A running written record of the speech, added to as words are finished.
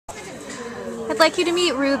like you to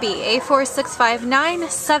meet Ruby,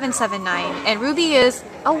 A4659779, and Ruby is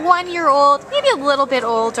a 1-year-old, maybe a little bit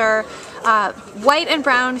older, white and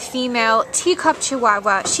brown female teacup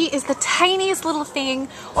Chihuahua. She is the tiniest little thing,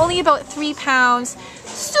 only about 3 pounds.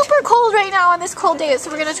 Super cold right now on this cold day, so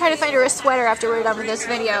we're going to try to find her a sweater after we're done with this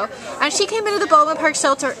video. And she came into the Baldwin Park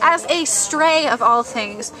shelter as a stray of all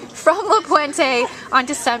things from Puente on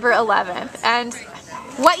December 11th. And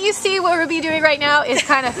what you see what Ruby doing right now is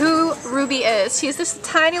kind of who Ruby is. She's this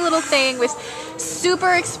tiny little thing with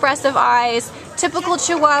super expressive eyes. Typical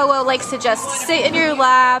Chihuahua, likes to just sit in your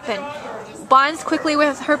lap and bonds quickly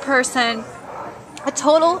with her person. A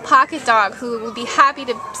total pocket dog who will be happy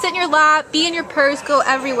to sit in your lap, be in your purse, go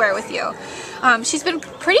everywhere with you. She's been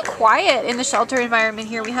pretty quiet in the shelter environment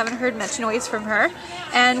here. We haven't heard much noise from her,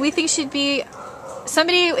 and we think she'd be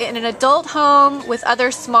somebody in an adult home with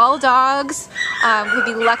other small dogs would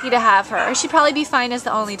be lucky to have her. She'd probably be fine as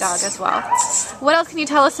the only dog as well. What else can you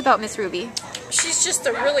tell us about Miss Ruby? She's just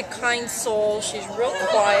a really kind soul. She's real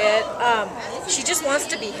quiet. She just wants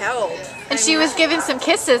to be held. And she was given some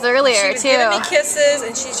kisses earlier, she was too. giving me kisses,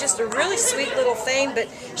 and she's just a really sweet little thing, but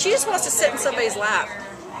she just wants to sit in somebody's lap.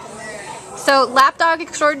 So, lapdog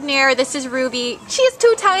extraordinaire, this is Ruby. She is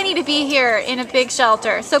too tiny to be here in a big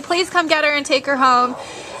shelter. So please come get her and take her home,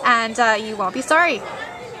 and you won't be sorry.